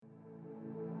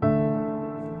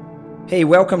Hey,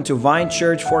 welcome to Vine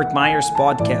Church Fort Myers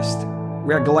podcast.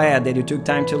 We are glad that you took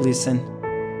time to listen.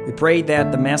 We pray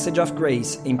that the message of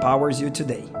grace empowers you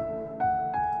today.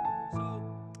 So,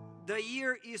 the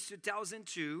year is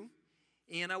 2002,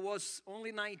 and I was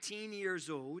only 19 years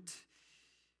old,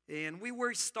 and we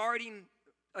were starting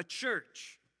a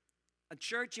church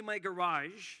in my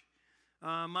garage.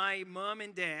 My mom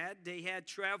and dad, they had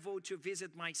traveled to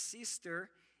visit my sister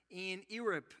in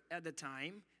Europe at the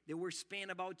time. They were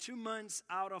spent about 2 months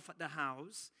out of the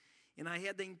house, and I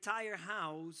had the entire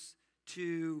house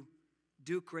to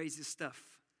do crazy stuff,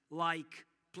 like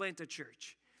plant a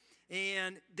church.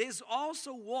 And this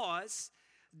also was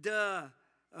the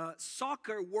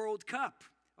Soccer World Cup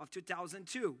of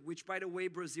 2002, which, by the way,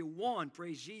 Brazil won.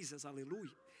 Praise Jesus, hallelujah.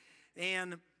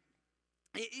 And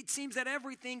it seems that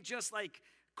everything just like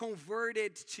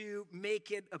converted to make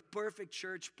it a perfect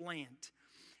church plant.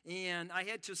 And I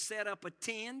had to set up a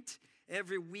tent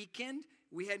every weekend.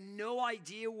 We had no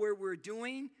idea where we were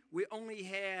doing. We only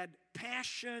had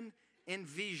passion and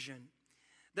vision.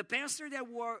 The pastor that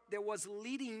was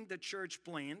leading the church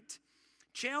plant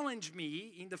challenged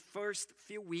me in the first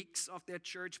few weeks of that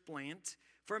church plant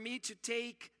for me to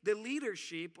take the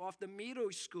leadership of the middle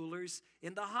schoolers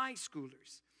and the high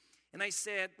schoolers. And I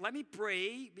said, let me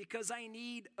pray because I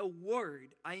need a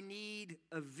word. I need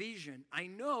a vision. I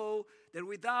know that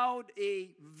without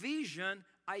a vision,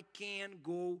 I can't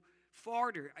go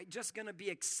farther. It's just going to be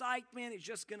excitement. It's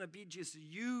just going to be just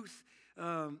youth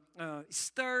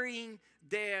stirring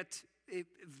that it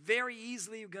very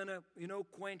easily going to,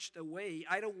 quenched away.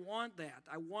 I don't want that.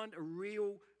 I want a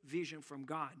real vision from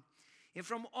God. And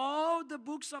from all the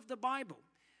books of the Bible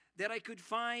that I could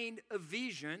find a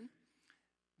vision,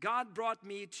 God brought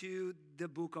me to the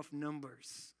book of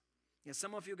Numbers. Yeah,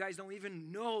 some of you guys don't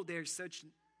even know there's such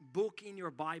book in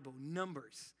your Bible,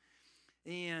 Numbers.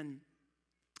 And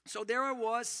so there I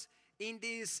was in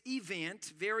this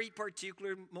event, very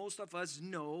particular, most of us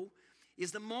know,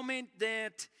 is the moment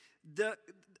that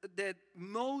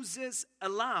Moses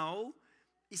allowed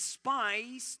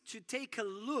spies to take a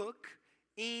look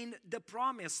in the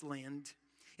promised land.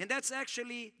 And that's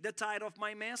actually the title of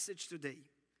my message today.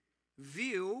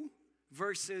 View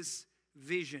versus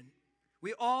vision.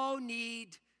 We all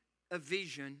need a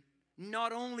vision,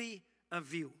 not only a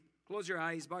view. Close your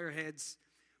eyes, bow your heads.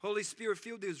 Holy Spirit,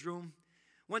 fill this room.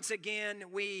 Once again,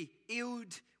 we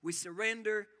yield, we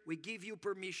surrender, we give you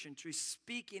permission to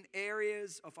speak in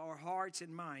areas of our hearts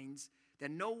and minds that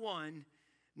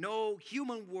no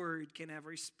human word can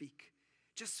ever speak.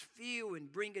 Just feel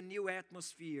and bring a new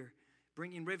atmosphere,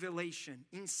 bring in revelation,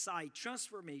 insight,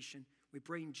 transformation. We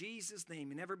pray in Jesus'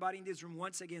 name. And everybody in this room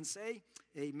once again say,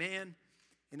 amen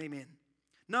and amen.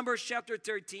 Numbers chapter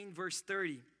 13, verse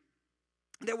 30.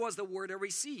 There was the word I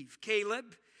received.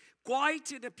 Caleb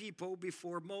quieted the people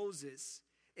before Moses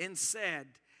and said,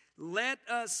 let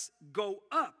us go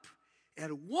up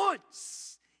at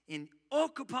once and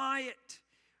occupy it,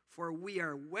 for we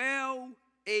are well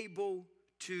able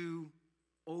to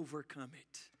overcome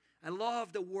it. I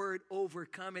love the word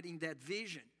overcome it in that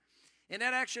vision. And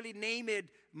that actually named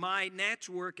my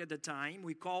network at the time.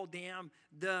 We called them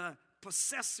the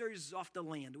possessors of the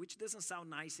land, which doesn't sound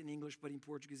nice in English, but in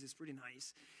Portuguese it's pretty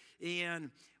nice.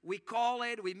 And we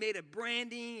made a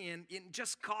branding and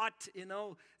just caught,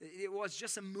 it was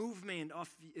just a movement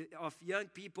of young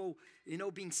people,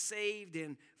 being saved.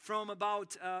 And from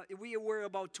we were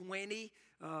about 20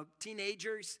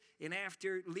 teenagers, and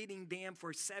after leading them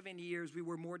for 7 years, we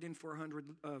were more than 400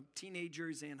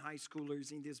 teenagers and high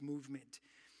schoolers in this movement.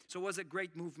 So it was a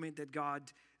great movement that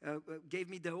God gave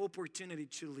me the opportunity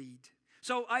to lead.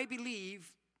 So I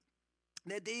believe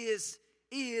that this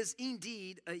is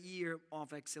indeed a year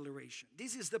of acceleration.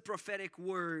 This is the prophetic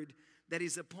word that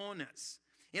is upon us.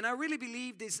 And I really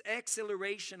believe this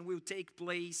acceleration will take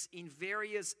place in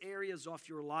various areas of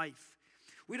your life.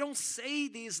 We don't say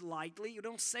this lightly. You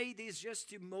don't say this just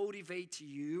to motivate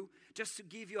you, just to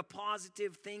give you a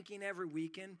positive thinking every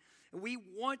weekend. We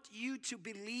want you to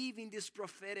believe in this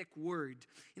prophetic word.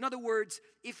 In other words,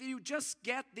 if you just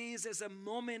get this as a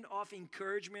moment of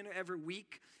encouragement every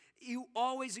week, you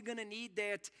always are going to need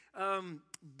that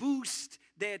boost,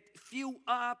 that fill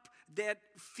up, that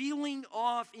feeling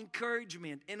of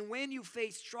encouragement. And when you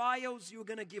face trials, you're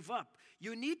going to give up.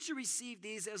 You need to receive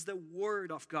this as the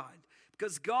word of God,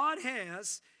 because God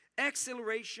has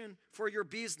acceleration for your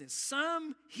business.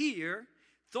 Some here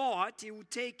thought it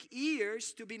would take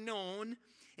years to be known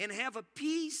and have a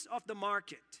piece of the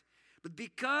market. But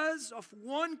because of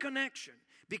one connection,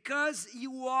 because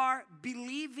you are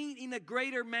believing in a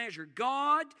greater measure.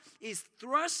 God is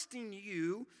thrusting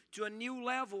you to a new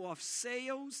level of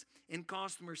sales and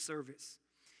customer service.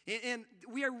 And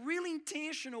we are really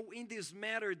intentional in this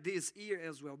matter this year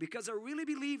as well, because I really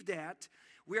believe that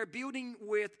we are building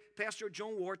with Pastor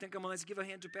John Wharton. Come on, let's give a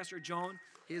hand to Pastor John.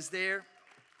 He's there.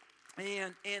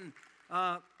 And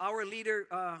our leader,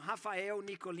 Rafael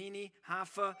Nicolini,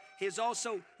 Rafa, he's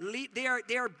also, they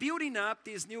are building up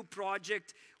this new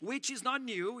project, which is not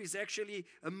new. It's actually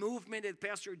a movement that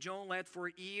Pastor John led for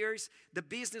years. The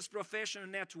Business Professional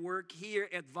Network here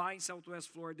at Vine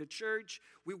Southwest Florida Church.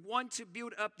 We want to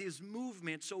build up this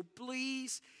movement. So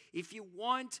please, if you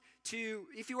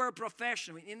are a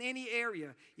professional in any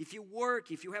area, if you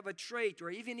work, if you have a trade, or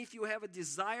even if you have a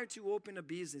desire to open a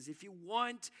business, if you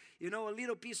want, a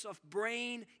little piece of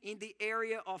brain in the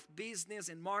area of business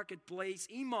and marketplace,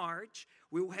 in March,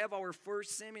 we will have our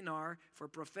first seminar for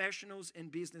professionals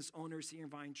and business owners here in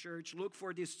Vine Church. Look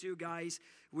for these two guys.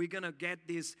 We're going to get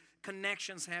these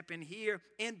connections happen here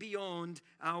and beyond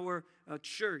our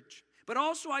church. But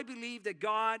also I believe that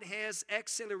God has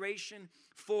acceleration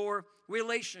for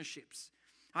relationships.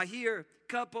 I hear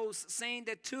couples saying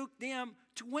that took them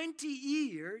 20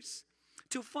 years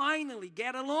to finally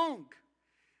get along.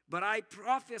 But I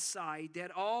prophesy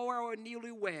that all our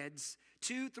newlyweds,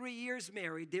 2-3 years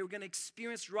married, they're going to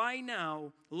experience right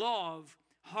now love,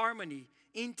 harmony,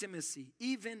 intimacy,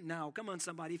 even now. Come on,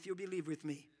 somebody, if you believe with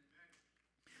me.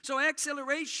 So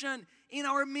acceleration in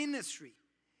our ministry.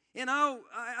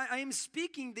 I am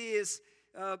speaking this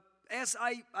as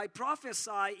I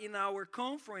prophesy in our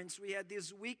conference we had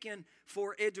this weekend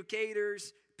for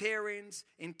educators, parents,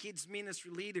 and kids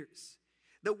ministry leaders.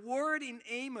 The word in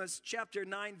Amos chapter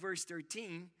 9 verse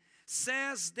 13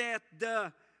 says that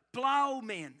the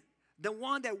plowman, the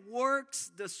one that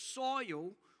works the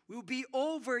soil, will be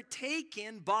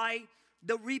overtaken by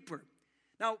the reaper.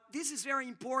 Now, this is very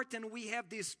important. We have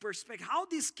this perspective, how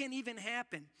this can even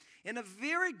happen. And a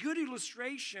very good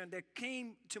illustration that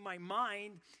came to my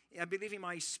mind, I believe in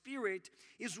my spirit,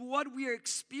 is what we are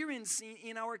experiencing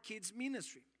in our kids'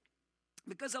 ministry.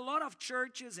 Because a lot of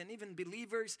churches and even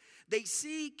believers, they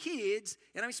see kids,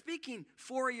 and I'm speaking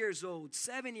 4 years old,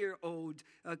 7-year-old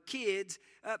kids,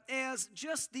 as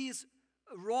just this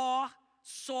raw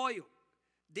soil,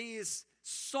 this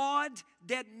sod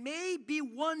that may be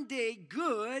one day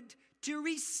good to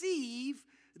receive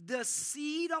the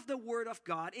seed of the Word of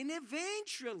God. And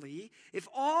eventually, if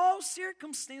all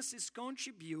circumstances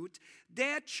contribute,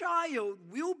 that child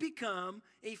will become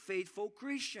a faithful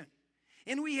Christian.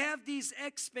 And we have this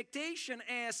expectation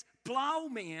as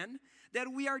plowmen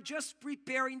that we are just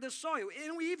preparing the soil.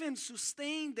 And we even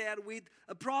sustain that with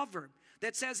a proverb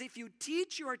that says, if you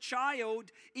teach your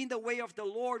child in the way of the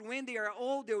Lord, when they are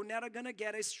old, they're never going to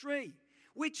get astray.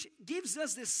 Which gives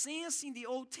us the sense in the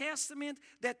Old Testament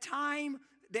that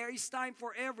there is time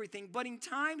for everything. But in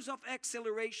times of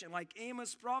acceleration, like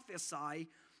Amos prophesied,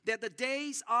 that the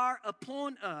days are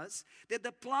upon us, that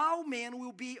the plowman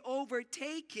will be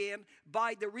overtaken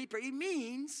by the reaper. It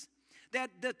means that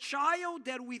the child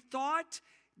that we thought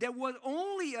that was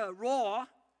only a raw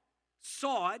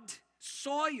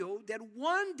soil that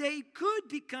one day could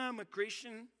become a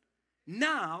Christian,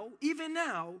 now, even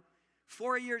now,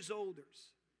 4 years older,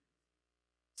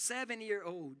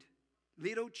 7-year-old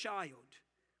little child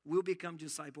will become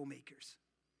disciple makers.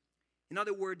 In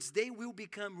other words, they will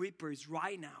become reapers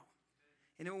right now.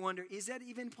 And I wonder, is that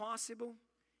even possible?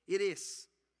 It is.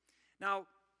 Now,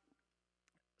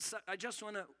 so I just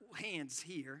want hands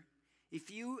here.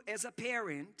 If you, as a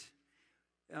parent,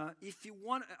 if you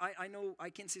want, I know I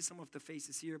can see some of the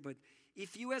faces here, but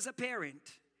if you as a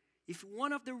parent, if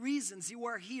one of the reasons you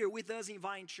are here with us in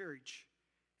Vine Church,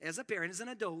 as a parent, as an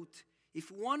adult, if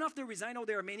one of the reasons, I know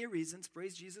there are many reasons,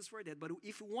 praise Jesus for that, but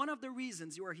if one of the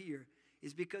reasons you are here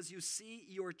is because you see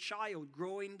your child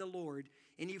growing in the Lord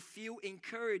and you feel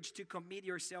encouraged to commit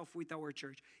yourself with our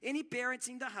church. Any parents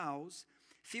in the house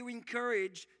feel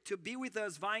encouraged to be with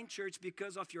us, Vine Church,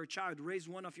 because of your child? Raise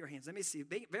one of your hands. Let me see.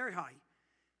 Very high.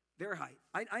 Very high.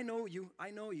 I know you. I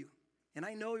know you. And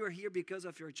I know you're here because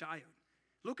of your child.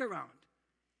 Look around.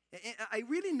 I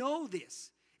really know this.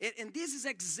 And this is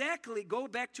exactly, go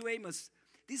back to Amos.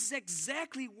 This is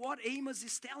exactly what Amos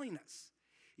is telling us.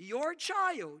 Your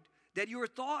child that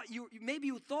maybe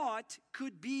you thought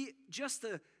could be just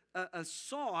a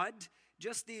sod,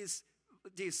 just this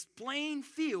plain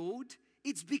field,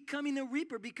 it's becoming a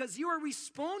reaper because you are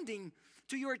responding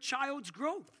to your child's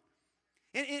growth.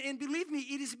 And believe me,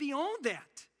 it is beyond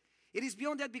that. It is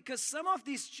beyond that because some of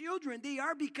these children, they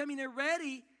are becoming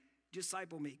already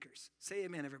disciple makers. Say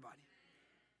amen, everybody.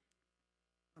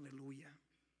 Hallelujah.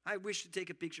 I wish to take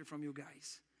a picture from you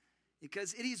guys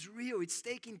because it is real. It's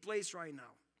taking place right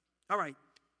now. All right.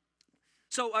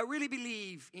 So I really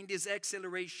believe in this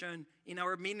acceleration in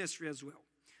our ministry as well.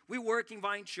 We work in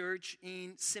Vine Church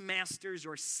in semesters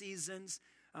or seasons.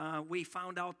 We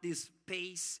found out this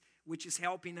pace, which is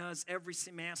helping us every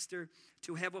semester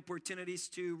to have opportunities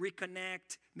to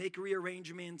reconnect, make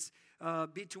rearrangements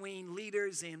between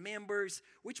leaders and members,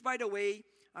 which, by the way,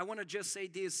 I want to just say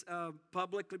this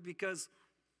publicly because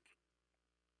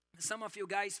some of you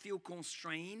guys feel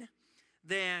constrained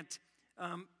that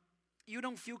you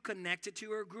don't feel connected to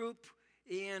your group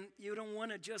and you don't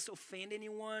want to just offend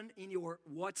anyone in your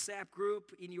WhatsApp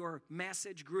group, in your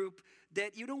message group,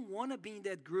 that you don't want to be in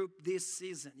that group this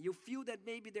season. You feel that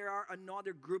maybe there are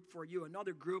another group for you,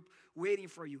 another group waiting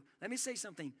for you. Let me say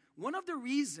something. One of the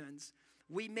reasons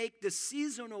we make the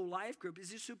seasonal life group is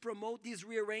just to promote these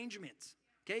rearrangements.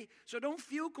 Okay? So don't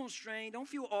feel constrained, don't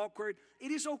feel awkward.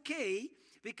 It is okay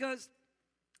because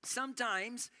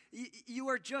sometimes you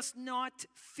are just not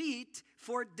fit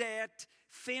for that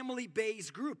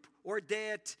family-based group or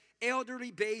that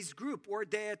elderly-based group or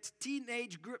that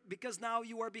teenage group because now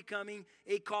you are becoming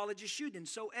a college student.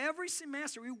 So every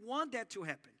semester we want that to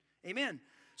happen. Amen.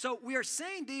 So we are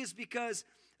saying this because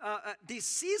this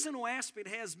seasonal aspect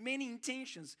has many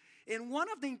intentions. And one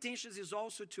of the intentions is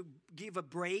also to give a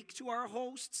break to our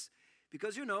hosts.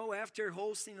 Because, after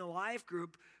hosting a life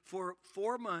group for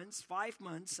 4 months, 5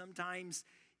 months, sometimes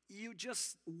you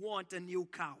just want a new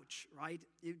couch, right?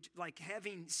 Like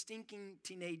having stinking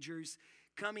teenagers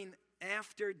coming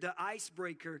after the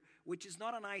icebreaker, which is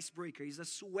not an icebreaker, it's a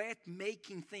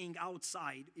sweat-making thing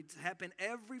outside. It happened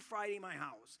every Friday in my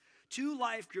house. 2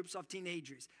 life groups of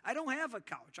teenagers. I don't have a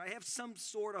couch. I have some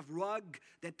sort of rug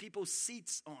that people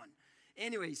sit on.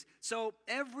 Anyways, so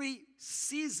every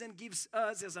season gives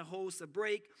us as a host a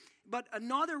break. But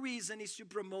another reason is to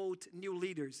promote new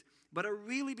leaders. But I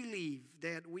really believe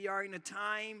that we are in a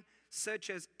time such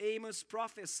as Amos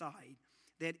prophesied,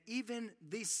 that even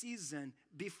this season,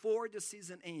 before the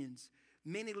season ends,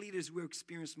 many leaders will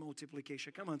experience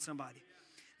multiplication. Come on, somebody.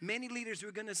 Many leaders,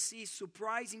 we're going to see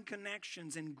surprising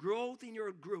connections and growth in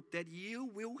your group that you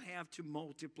will have to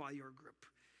multiply your group.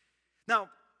 Now,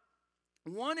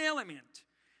 one element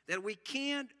that we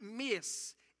can't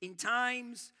miss in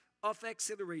times of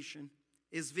acceleration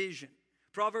is vision.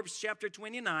 Proverbs chapter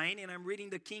 29, and I'm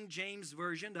reading the King James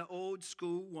Version, the old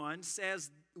school one, says,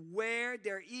 where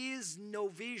there is no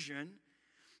vision,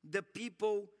 the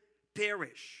people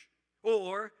perish,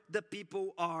 or the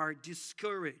people are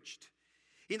discouraged.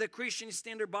 In the Christian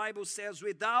Standard Bible says,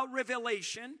 without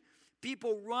revelation,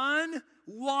 people run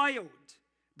wild,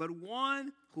 but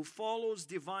one who follows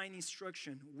divine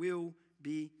instruction will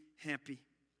be happy.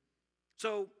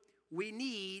 So we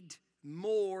need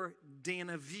more than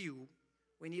a view.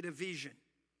 We need a vision.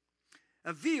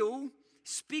 A view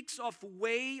speaks of a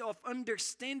way of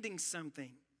understanding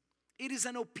something. It is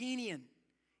an opinion,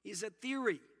 is a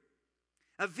theory.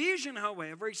 A vision,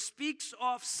 however, speaks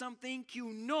of something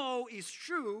you know is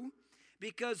true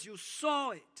because you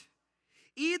saw it.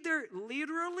 Either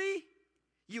literally,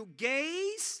 you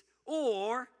gaze,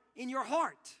 or in your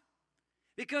heart.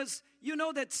 Because you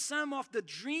know that some of the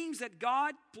dreams that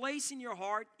God placed in your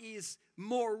heart is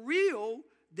more real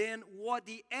than what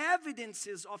the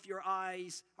evidences of your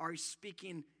eyes are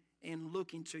speaking and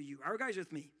looking to you. Are you guys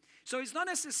with me? So it's not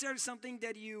necessarily something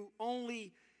that you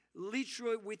only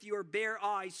literally with your bare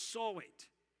eyes saw it.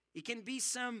 It can be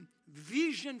some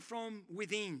vision from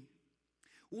within.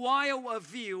 While a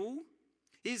view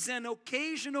is an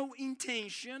occasional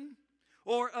intention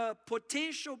or a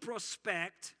potential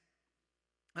prospect,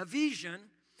 a vision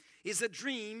is a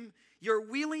dream you're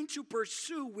willing to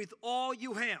pursue with all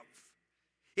you have.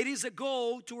 It is a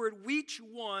goal toward which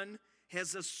one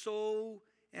has a sole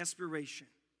aspiration.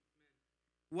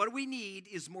 What we need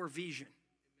is more vision.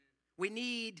 We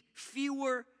need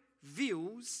fewer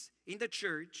views in the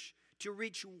church to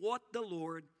reach what the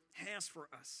Lord has for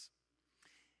us.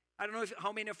 I don't know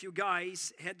how many of you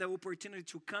guys had the opportunity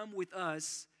to come with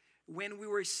us when we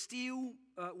were still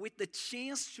with the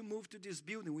chance to move to this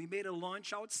building. We made a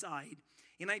launch outside,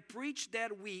 and I preached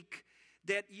that week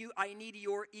that I need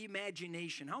your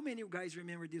imagination. How many of you guys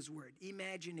remember this word,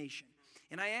 imagination?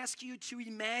 And I asked you to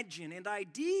imagine, and the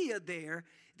idea there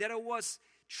that I was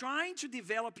trying to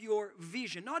develop your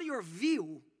vision, not your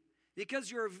view,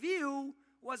 because your view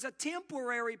was a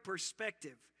temporary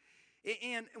perspective.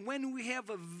 And when we have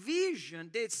a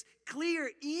vision, this clear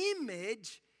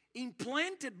image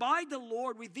implanted by the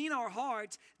Lord within our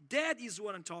hearts, that is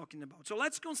what I'm talking about. So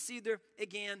let's consider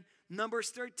again Numbers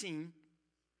 13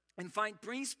 and find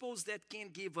principles that can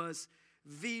give us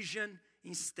vision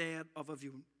instead of a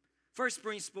view. First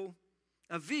principle,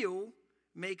 a view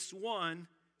makes one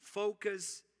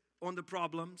focus on the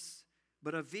problems,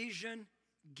 but a vision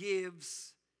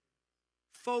gives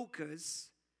focus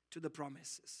to the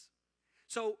promises.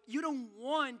 So you don't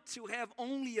want to have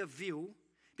only a view,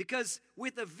 because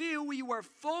with a view you are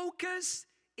focused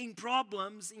in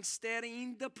problems instead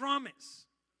in the promise.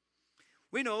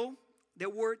 We know there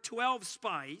were 12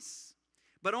 spies,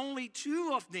 but only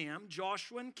 2 of them,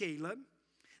 Joshua and Caleb,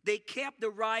 they kept the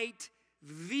right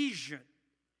vision.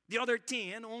 The other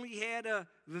 10 only had a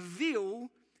view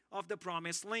of the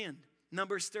promised land.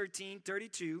 Numbers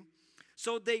 13:32.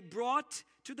 So they brought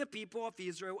to the people of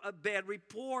Israel a bad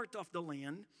report of the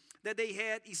land that they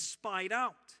had spied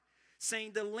out,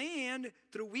 saying, the land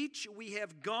through which we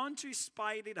have gone to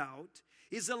spy it out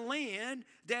is a land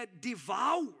that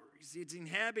devours its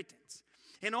inhabitants.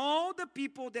 And all the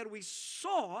people that we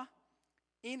saw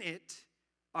in it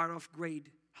are of great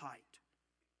height.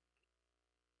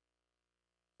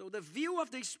 So the view of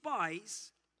the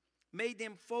spies made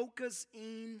them focus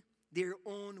in their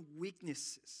own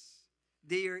weaknesses,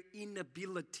 their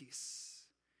inabilities.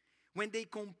 When they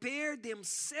compared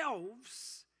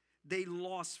themselves, they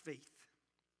lost faith.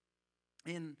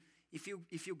 And if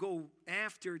you go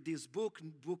after this book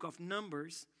of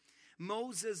Numbers,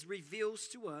 Moses reveals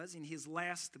to us in his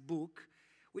last book,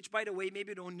 which, by the way, maybe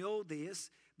you don't know this,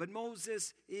 but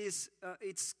Moses is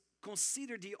it's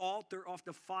considered the author of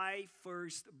the 5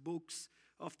 first books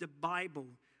of the Bible.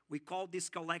 We call this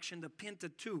collection the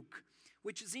Pentateuch,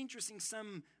 which is interesting.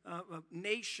 Some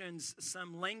nations,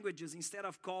 some languages, instead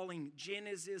of calling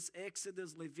Genesis,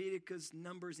 Exodus, Leviticus,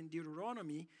 Numbers, and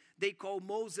Deuteronomy, they call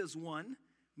Moses 1,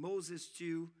 Moses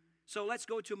 2. So let's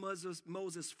go to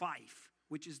Moses 5,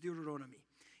 which is Deuteronomy.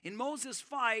 In Moses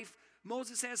 5,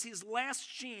 Moses has his last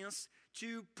chance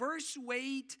to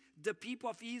persuade the people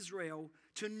of Israel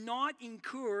to not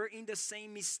incur in the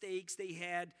same mistakes they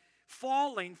had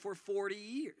fallen for 40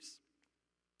 years.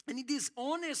 And in this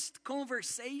honest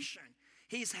conversation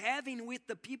he's having with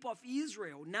the people of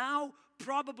Israel, now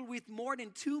probably with more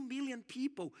than 2 million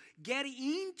people getting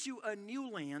into a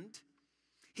new land,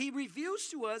 he reveals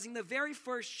to us in the very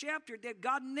first chapter that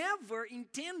God never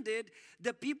intended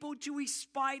the people to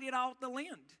spy it out the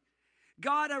land.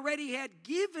 God already had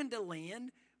given the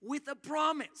land with a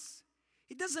promise.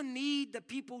 He doesn't need the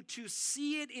people to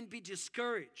see it and be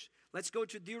discouraged. Let's go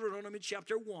to Deuteronomy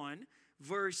chapter 1,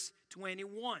 verse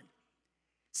 21.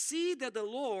 See that the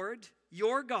Lord,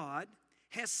 your God,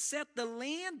 has set the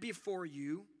land before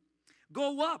you.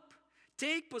 Go up,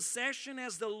 take possession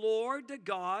as the Lord, the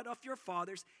God of your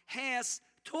fathers, has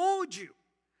told you.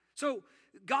 So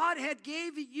God had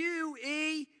gave you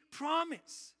a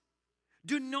promise.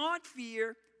 Do not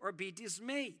fear or be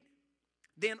dismayed.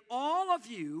 Then all of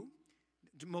you,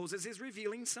 Moses is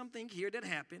revealing something here that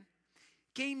happened,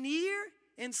 came near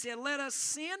and said, let us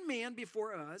send men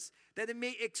before us, that they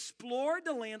may explore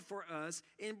the land for us,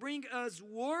 and bring us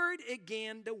word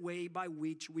again the way by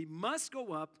which we must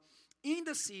go up in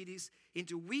the cities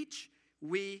into which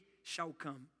we shall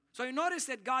come. So you notice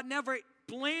that God never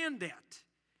planned that.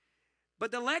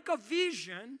 But the lack of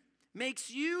vision makes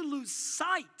you lose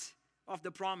sight of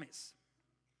the promise.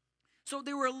 So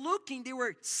they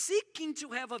were seeking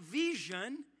to have a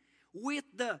vision with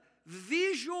the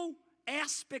visual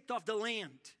aspect of the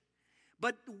land.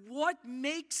 But what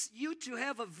makes you to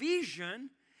have a vision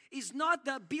is not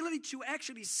the ability to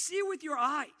actually see with your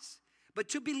eyes, but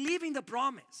to believe in the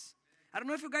promise. I don't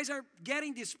know if you guys are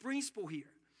getting this principle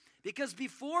here. Because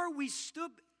before we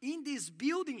stood in this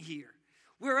building here,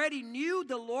 we already knew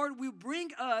the Lord will bring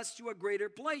us to a greater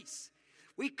place.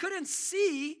 We couldn't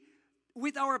see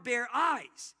with our bare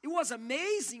eyes. It was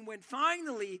amazing when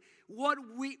finally what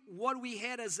we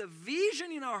had as a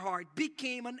vision in our heart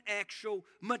became an actual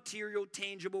material,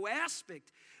 tangible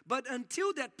aspect. But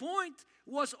until that point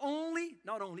was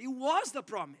it was the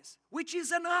promise, which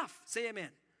is enough. Say amen.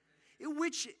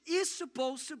 Which is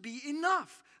supposed to be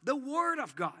enough. The Word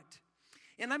of God.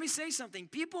 And let me say something.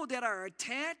 People that are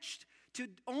attached to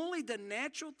only the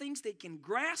natural things they can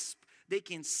grasp, they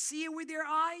can see with their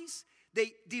eyes,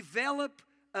 they develop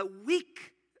a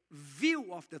weak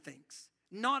view of the things,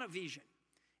 not a vision.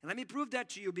 And let me prove that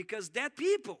to you, because that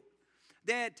people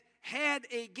that had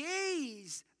a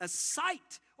gaze, a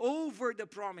sight over the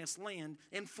promised land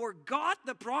and forgot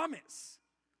the promise.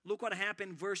 Look what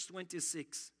happened, verse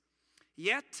 26.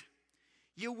 Yet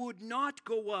you would not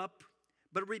go up,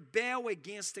 but rebel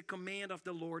against the command of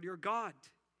the Lord your God.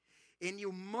 And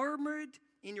you murmured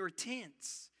in your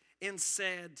tents and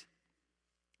said,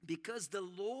 because the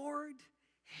Lord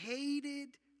hated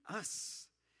us,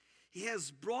 He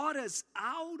has brought us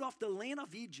out of the land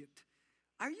of Egypt.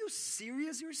 Are you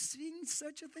serious? You're seeing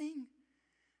such a thing?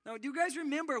 Now, do you guys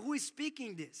remember who is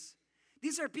speaking this?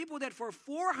 These are people that for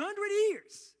 400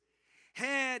 years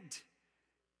had,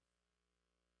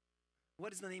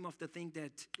 what is the name of the thing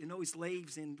that,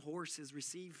 slaves and horses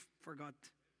receive? Forgot.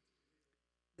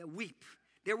 The whip.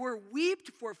 They were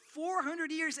whipped for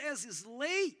 400 years as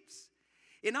slaves.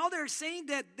 And now they're saying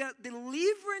that the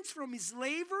deliverance from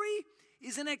slavery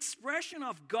is an expression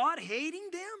of God hating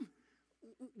them.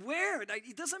 Where?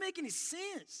 It doesn't make any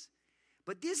sense.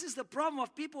 But this is the problem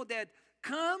of people that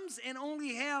comes and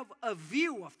only have a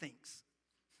view of things.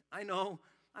 I know,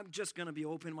 I'm just going to be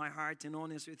open my heart and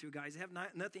honest with you guys. I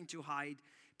have nothing to hide.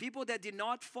 People that did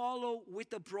not follow with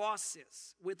the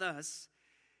process with us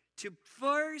to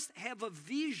first have a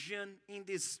vision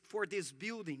for this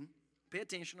building. Pay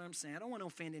attention to what I'm saying. I don't want to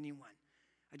offend anyone.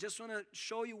 I just want to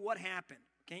show you what happened,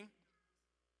 okay?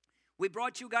 We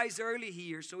brought you guys early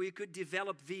here so we could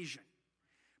develop vision.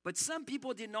 But some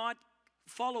people did not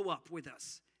follow up with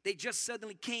us. They just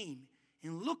suddenly came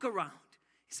and look around.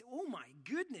 They said, oh my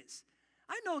goodness,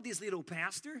 I know this little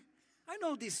pastor. I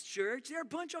know this church. They're a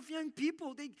bunch of young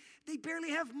people. They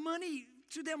barely have money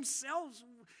to themselves.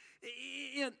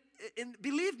 And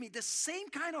believe me, the same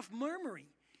kind of murmuring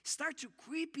start to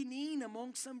creeping in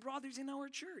among some brothers in our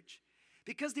church.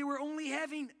 Because they were only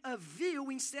having a view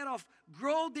instead of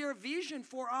grow their vision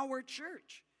for our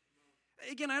church.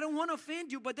 Again, I don't want to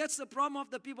offend you, but that's the problem of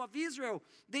the people of Israel.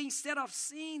 They, instead of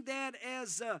seeing that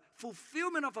as a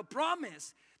fulfillment of a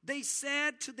promise, they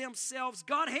said to themselves,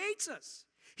 God hates us.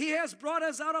 He has brought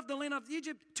us out of the land of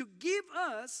Egypt to give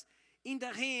us in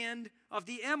the hand of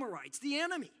the Amorites, the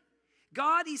enemy.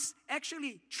 God is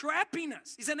actually trapping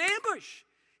us. It's an ambush.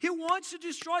 He wants to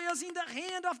destroy us in the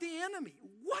hand of the enemy.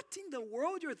 What in the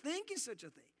world you're thinking such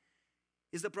a thing?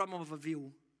 Is the problem of a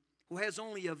view. Who has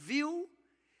only a view,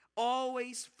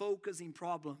 always focusing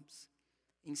problems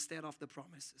instead of the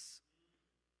promises.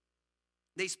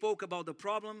 They spoke about the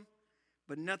problem,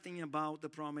 but nothing about the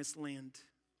promised land.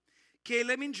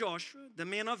 Caleb and Joshua, the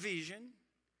men of vision,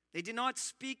 they did not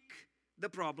speak the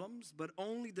problems, but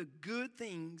only the good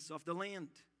things of the land.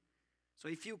 So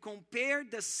if you compare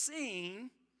the saying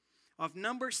of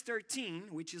Numbers 13,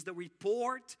 which is the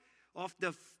report of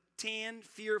the 10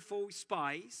 fearful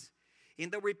spies, in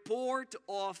the report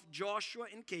of Joshua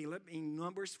and Caleb in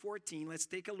Numbers 14, let's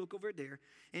take a look over there.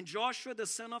 And Joshua the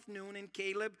son of Nun and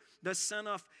Caleb the son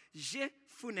of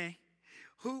Jephunneh,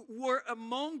 who were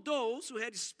among those who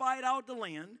had spied out the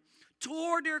land,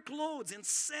 tore their clothes and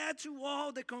said to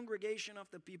all the congregation of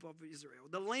the people of Israel,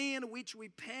 the land which we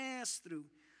passed through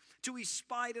to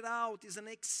spy it out is an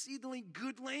exceedingly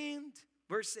good land.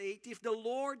 Verse 8, if the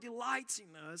Lord delights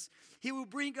in us, He will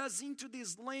bring us into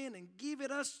this land and give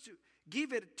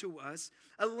it to us,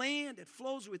 a land that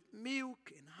flows with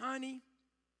milk and honey.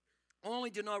 Only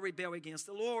do not rebel against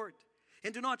the Lord,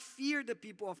 and do not fear the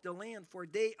people of the land, for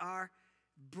they are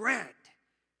bread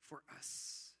for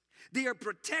us. Their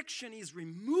protection is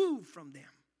removed from them,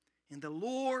 and the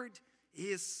Lord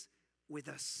is with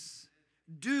us.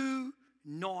 Do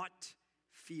not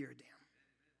fear them.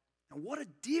 And what a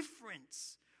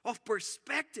difference of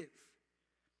perspective.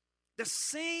 The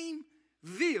same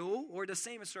view, or the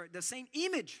same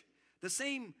image, the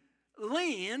same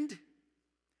land,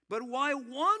 but while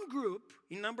one group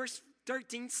in Numbers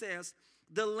 13 says,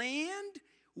 the land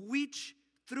which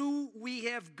through we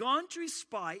have gone to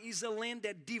spy is a land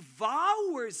that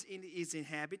devours its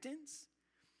inhabitants.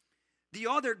 The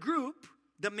other group,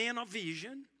 the men of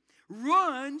vision,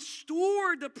 runs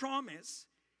toward the promise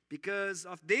because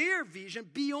of their vision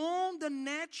beyond the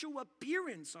natural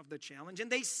appearance of the challenge. And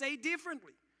they say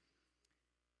differently.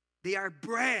 They are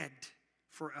bread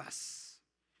for us.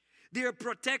 Their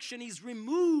protection is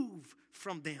removed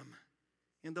from them.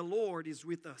 And the Lord is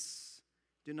with us.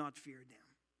 Do not fear them.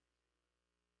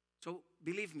 So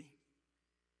believe me,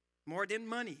 more than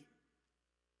money,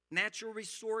 natural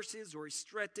resources or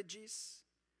strategies,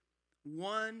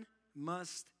 one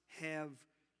must have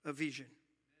a vision.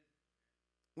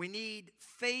 We need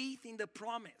faith in the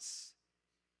promise,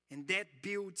 and that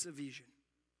builds a vision.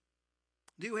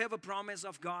 Do you have a promise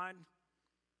of God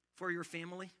for your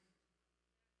family?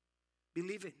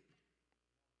 Believe it.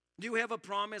 Do you have a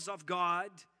promise of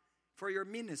God for your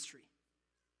ministry?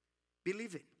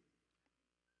 Believe it.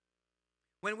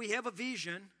 When we have a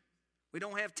vision, we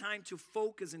don't have time to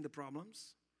focus in the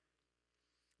problems.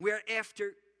 We are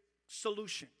after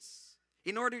solutions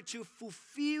in order to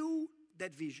fulfill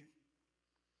that vision.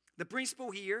 The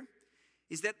principle here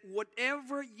is that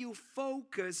whatever you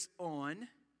focus on,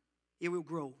 it will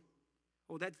grow.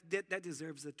 Oh, that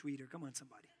deserves a tweeter. Come on,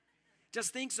 somebody.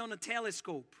 Just think on a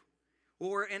telescope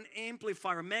or an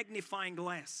amplifier, magnifying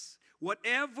glass.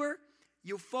 Whatever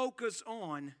you focus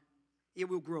on, it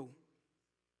will grow.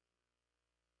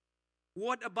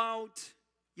 What about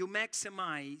you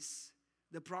maximize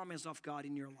the promise of God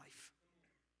in your life?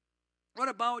 What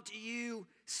about you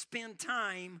spend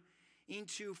time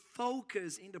into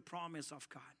focus in the promise of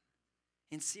God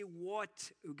and see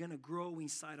what is going to grow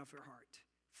inside of your heart?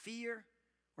 Fear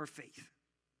or faith?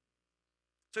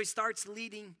 So it starts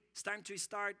leading.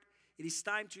 It is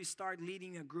time to start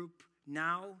leading a group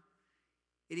now.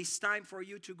 It is time for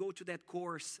you to go to that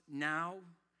course now.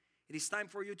 It is time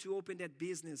for you to open that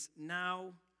business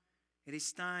now. It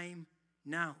is time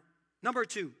now. Number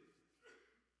 2,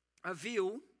 a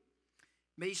view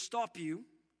may stop you,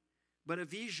 but a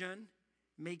vision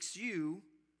makes you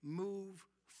move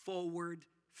forward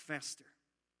faster.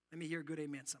 Let me hear a good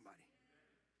amen, somebody.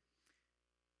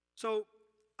 So,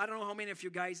 I don't know how many of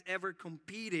you guys ever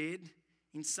competed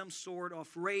in some sort of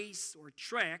race or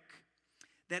track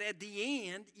that at the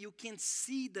end you can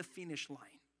see the finish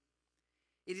line.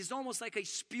 It is almost like a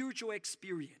spiritual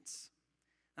experience.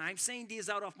 I'm saying this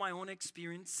out of my own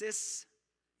experiences,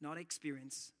 not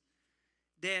experience,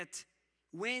 that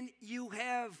when you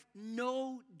have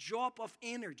no drop of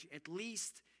energy, at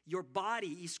least your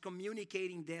body is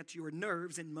communicating that to your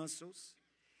nerves and muscles,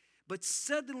 but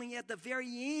suddenly at the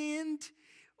very end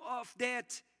of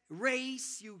that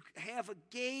race, you have a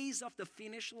gaze of the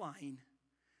finish line,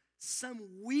 some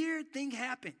weird thing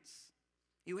happens.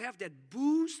 You have that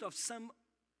boost of some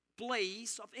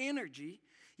place of energy.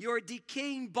 Your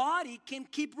decaying body can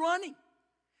keep running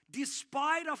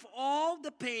despite of all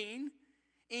the pain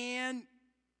and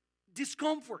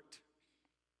discomfort,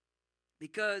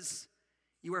 because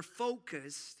you are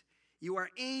focused, you are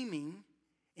aiming,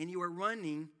 and you are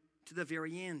running to the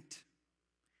very end.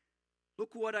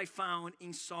 Look what I found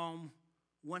in Psalm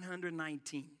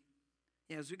 119.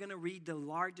 Yes, we're going to read the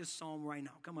largest psalm right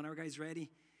now. Come on, are you guys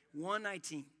ready?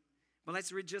 119. But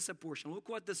let's read just a portion. Look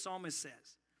what the psalmist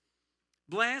says.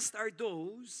 Blessed are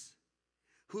those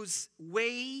whose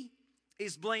way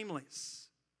is blameless,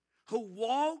 who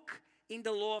walk in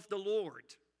the law of the Lord.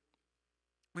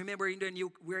 Remember,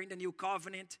 we're in the new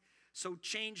covenant, so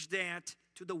change that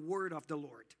to the word of the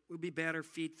Lord. Will be better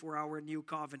fit for our new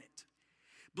covenant.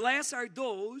 Blessed are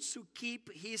those who keep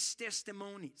his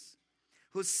testimonies,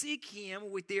 who seek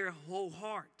him with their whole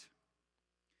heart,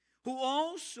 who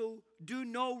also do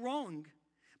no wrong,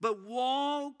 but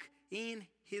walk in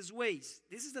his ways.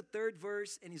 This is the third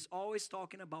verse, and he's always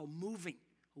talking about moving,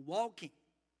 walking.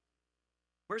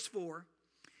 Verse 4,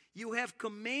 you have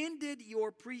commanded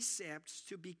your precepts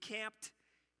to be kept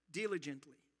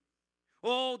diligently.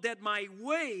 Oh, that my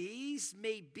ways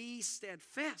may be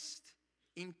steadfast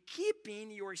in keeping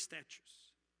your statutes.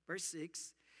 Verse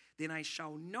 6, then I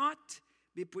shall not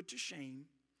be put to shame,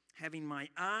 having my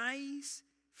eyes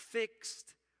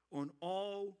fixed on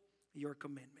all your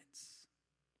commandments.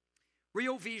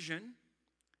 Real vision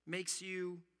makes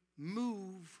you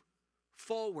move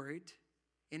forward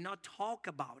and not talk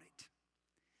about it.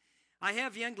 I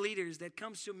have young leaders that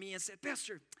comes to me and say,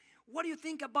 Pastor, what do you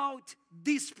think about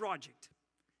this project?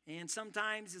 And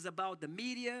sometimes it's about the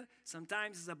media,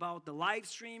 sometimes it's about the live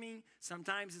streaming,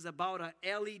 sometimes it's about a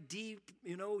LED,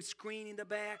 screen in the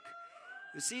back.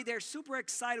 You see, they're super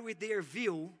excited with their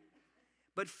view,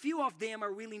 but few of them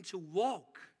are willing to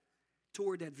walk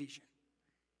toward that vision.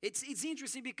 It's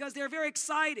interesting because they're very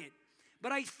excited,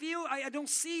 but I feel I don't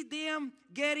see them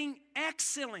getting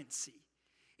excellency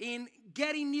in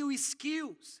getting new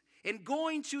skills and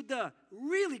going to the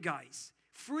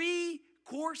free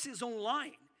courses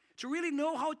online to really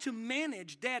know how to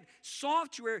manage that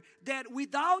software that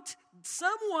without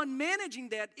someone managing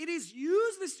that, it is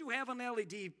useless to have an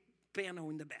LED panel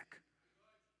in the back.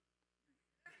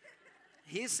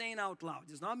 He's saying out loud,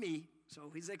 it's not me,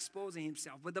 so he's exposing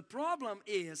himself. But the problem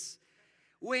is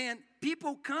when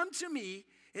people come to me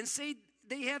and say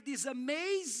they have these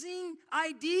amazing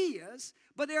ideas,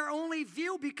 but they are only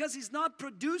view because it's not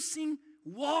producing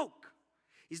walk.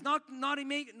 It's not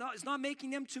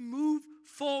making them to move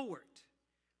forward.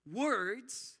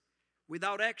 Words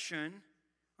without action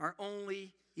are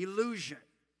only illusion,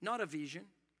 not a vision.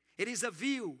 It is a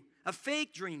view, a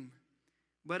fake dream,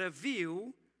 but a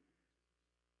vision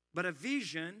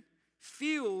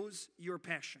fuels your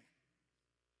passion.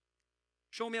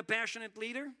 Show me a passionate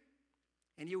leader,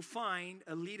 and you'll find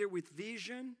a leader with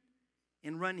vision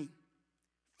and running,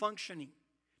 functioning,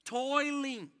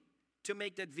 toiling to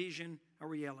make that vision a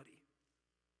reality.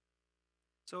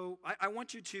 So I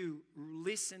want you to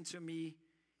listen to me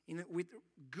with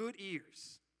good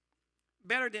ears.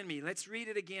 better than me. Let's read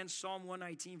it again, Psalm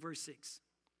 119, verse 6.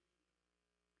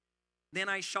 Then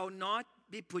I shall not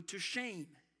be put to shame,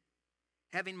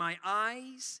 having my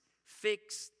eyes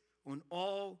fixed on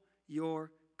all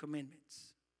your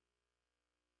commandments.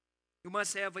 You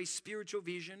must have a spiritual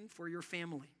vision for your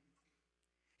family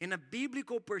and a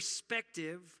biblical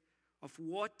perspective of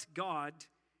what God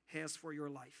has for your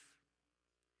life.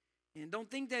 And don't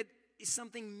think that it's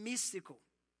something mystical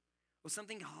or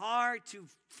something hard to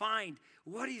find.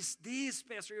 What is this,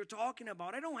 Pastor, you're talking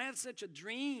about? I don't have such a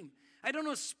dream. I don't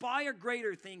aspire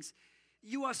greater things.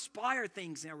 You aspire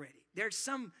things already. There's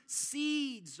some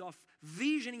seeds of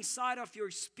vision inside of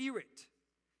your spirit.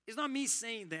 It's not me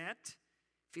saying that.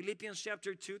 Philippians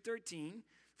chapter 2:13.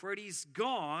 For it is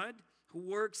God who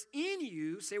works in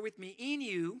you. Say with me, in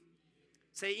you.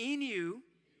 Say in you.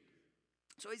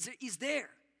 So it's there.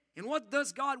 And what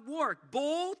does God work?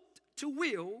 Both to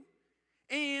will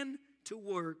and to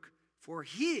work for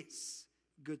His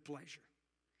good pleasure.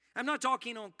 I'm not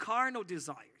talking on carnal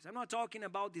desires. I'm not talking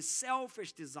about the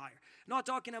selfish desire. I'm not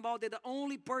talking about that the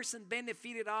only person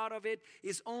benefited out of it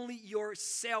is only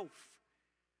yourself.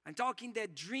 I'm talking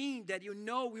that dream that you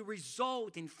know will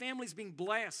result in families being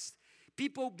blessed,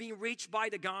 people being reached by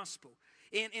the gospel,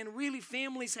 and really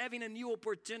families having a new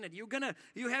opportunity.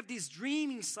 You have this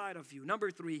dream inside of you.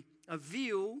 Number 3, a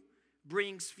view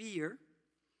brings fear,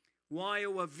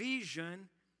 while a vision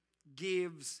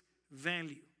gives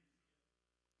value.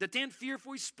 The 10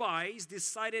 fearful spies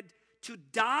decided to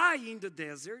die in the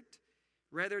desert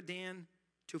rather than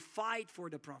to fight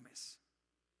for the promise.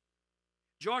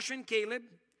 Joshua and Caleb,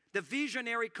 the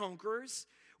visionary conquerors,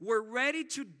 were ready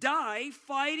to die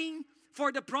fighting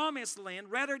for the promised land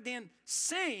rather than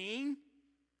saying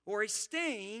or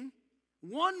staying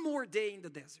one more day in the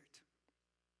desert.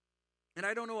 And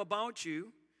I don't know about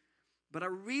you, but I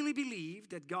really believe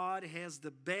that God has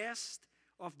the best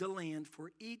of the land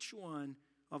for each one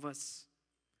of us.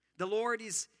 The Lord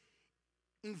is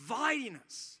inviting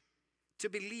us to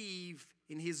believe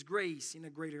in His grace in a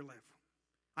greater level.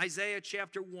 Isaiah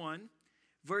chapter 1,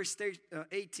 verse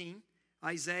 18.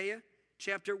 Isaiah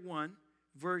chapter 1,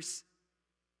 verse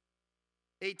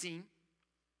 18.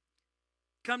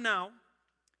 Come now,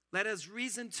 let us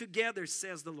reason together,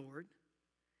 says the Lord.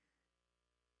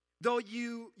 Though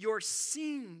your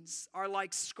sins are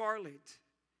like scarlet,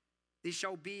 they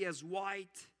shall be as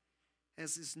white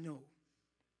as the snow.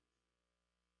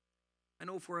 I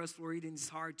know for us Floridians it's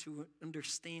hard to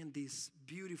understand this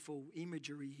beautiful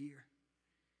imagery here.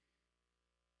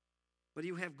 But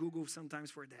you have Google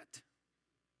sometimes for that.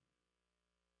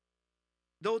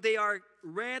 Though they are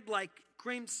red like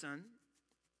crimson,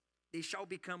 they shall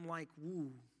become like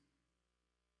wool.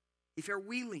 If you're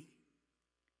willing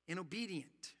and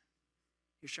obedient,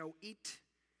 you shall eat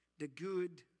the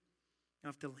good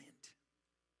of the land.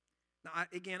 Now,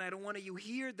 I don't want you to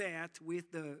hear that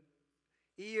with the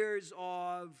ears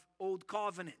of old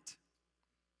covenant.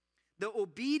 The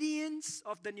obedience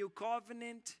of the new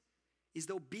covenant is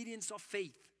the obedience of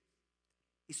faith.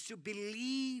 It's to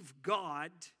believe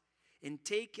God and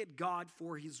take it God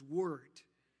for His word.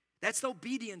 That's the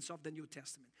obedience of the New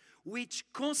Testament, which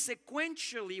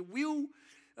consequentially will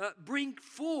bring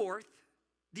forth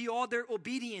the other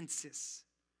obediences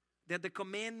that the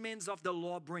commandments of the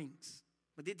law brings.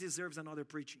 But it deserves another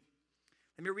preaching.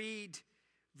 Let me read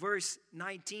verse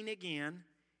 19 again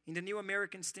in the New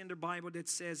American Standard Bible that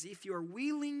says, if you are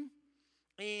willing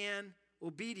and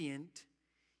obedient,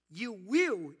 you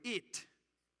will eat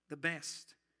the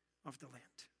best of the land.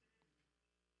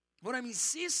 What I'm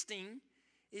insisting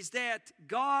is that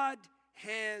God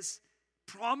has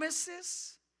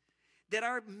promises that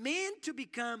are meant to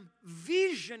become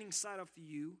vision inside of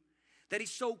you that is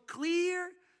so clear,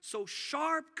 so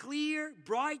sharp, clear,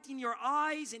 bright in your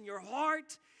eyes and your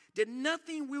heart that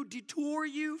nothing will detour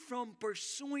you from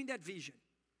pursuing that vision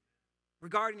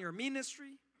regarding your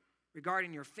ministry,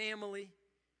 regarding your family,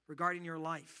 regarding your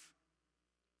life.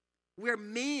 We're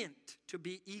meant to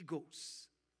be eagles.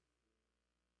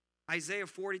 Isaiah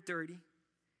 40:30.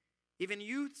 Even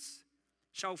youths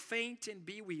shall faint and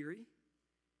be weary,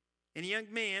 and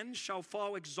young men shall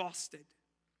fall exhausted.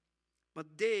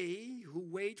 But they who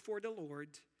wait for the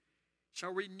Lord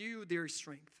shall renew their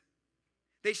strength.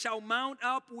 They shall mount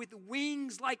up with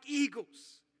wings like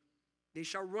eagles. They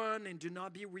shall run and do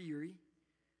not be weary.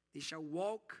 They shall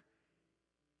walk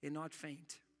and not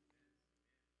faint.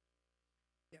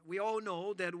 Yeah, we all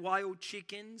know that wild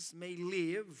chickens may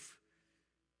live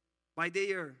by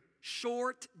their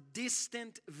short,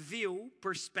 distant view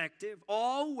perspective,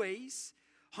 always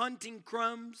hunting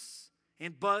crumbs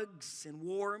and bugs and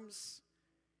worms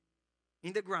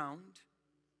in the ground.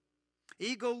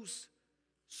 Eagles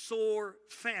soar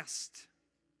fast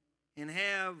and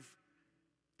have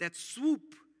that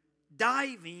swoop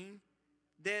diving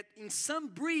that in some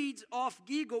breeds of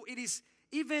eagle, it is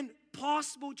even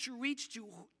possible to reach to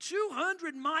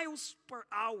 200 miles per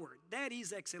hour. That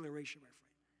is acceleration, my friend.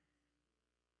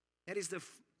 That is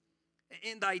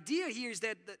and the idea here is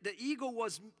that the eagle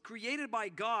was created by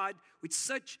God with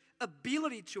such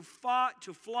ability to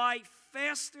fly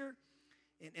faster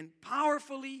and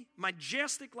powerfully,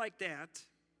 majestic like that,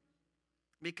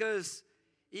 because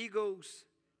eagles,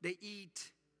 they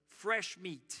eat fresh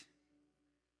meat.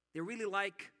 They really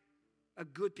like a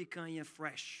good picanha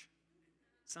fresh.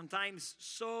 Sometimes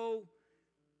so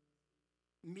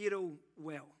middle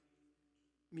well.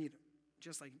 Middle,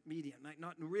 just like medium,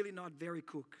 not very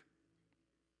cooked.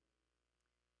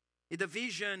 The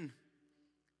vision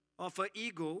of an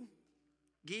eagle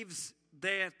gives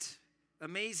that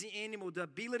amazing animal the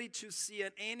ability to see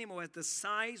an animal at the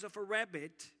size of a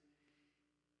rabbit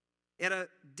at a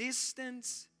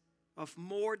distance of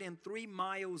more than 3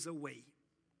 miles away.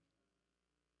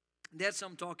 That's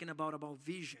what I'm talking about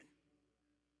vision.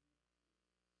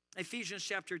 Ephesians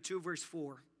chapter 2, verse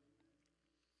 4.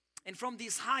 And from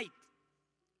this height,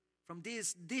 from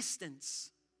this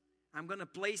distance, I'm going to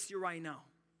place you right now.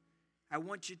 I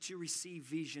want you to receive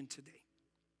vision today.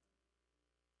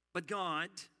 But God,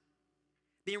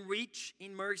 being rich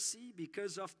in mercy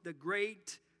because of the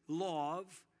great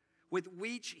love with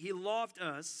which He loved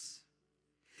us,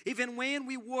 even when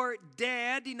we were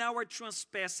dead in our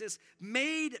trespasses,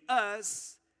 made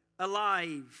us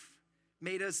alive,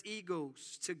 made us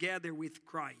eagles together with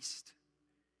Christ.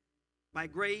 By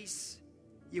grace,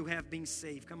 you have been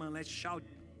saved. Come on, let's shout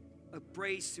a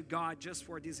praise to God just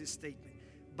for this statement.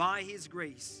 By His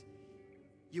grace,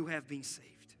 you have been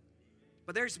saved.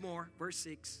 But there's more, verse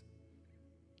 6.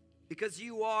 Because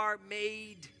you are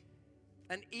made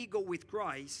an eagle with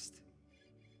Christ,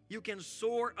 you can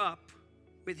soar up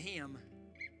with Him,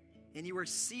 and you are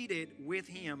seated with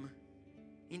Him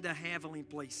in the heavenly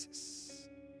places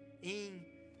in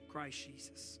Christ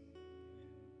Jesus.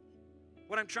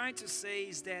 What I'm trying to say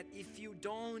is that if you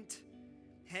don't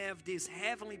have this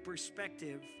heavenly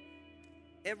perspective,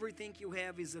 everything you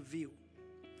have is a view.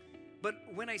 But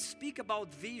when I speak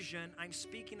about vision, I'm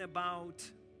speaking about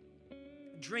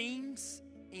dreams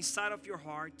inside of your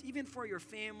heart, even for your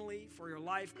family, for your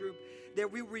life group,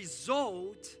 that will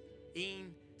result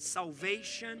in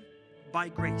salvation by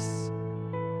grace.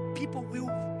 People will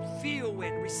feel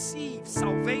and receive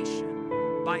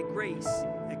salvation by grace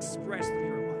expressed through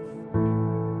your